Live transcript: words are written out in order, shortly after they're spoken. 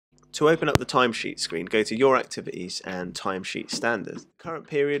To open up the timesheet screen, go to Your Activities and Timesheet Standard. Current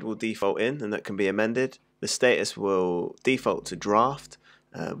period will default in, and that can be amended. The status will default to draft.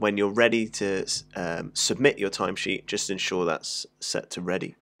 When you're ready to submit your timesheet, just ensure that's set to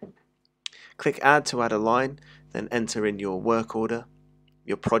ready. Click Add to add a line, then enter in your work order.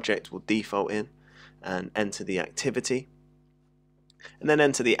 Your project will default in, and enter the activity. And then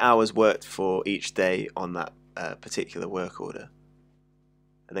enter the hours worked for each day on that particular work order.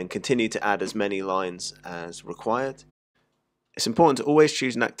 And then continue to add as many lines as required. It's important to always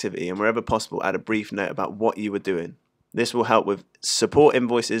choose an activity and wherever possible add a brief note about what you were doing. This will help with support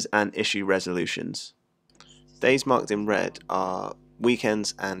invoices and issue resolutions. Days marked in red are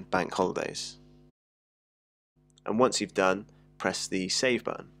weekends and bank holidays. And once you've done, press the Save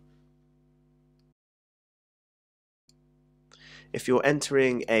button. If you're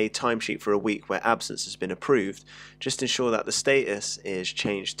entering a timesheet for a week where absence has been approved, just ensure that the status is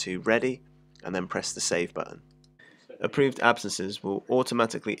changed to ready and then press the Save button. Approved absences will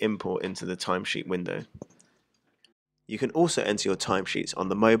automatically import into the timesheet window. You can also enter your timesheets on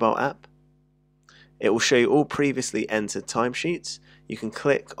the mobile app. It will show you all previously entered timesheets. You can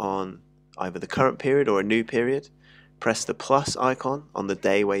click on either the current period or a new period. Press the plus icon on the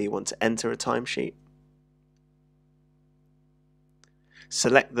day where you want to enter a timesheet.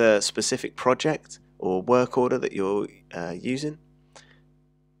 Select the specific project or work order that you're using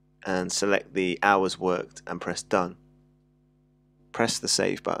and select the hours worked and press Done. Press the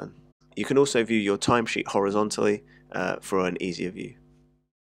Save button. You can also view your timesheet horizontally for an easier view.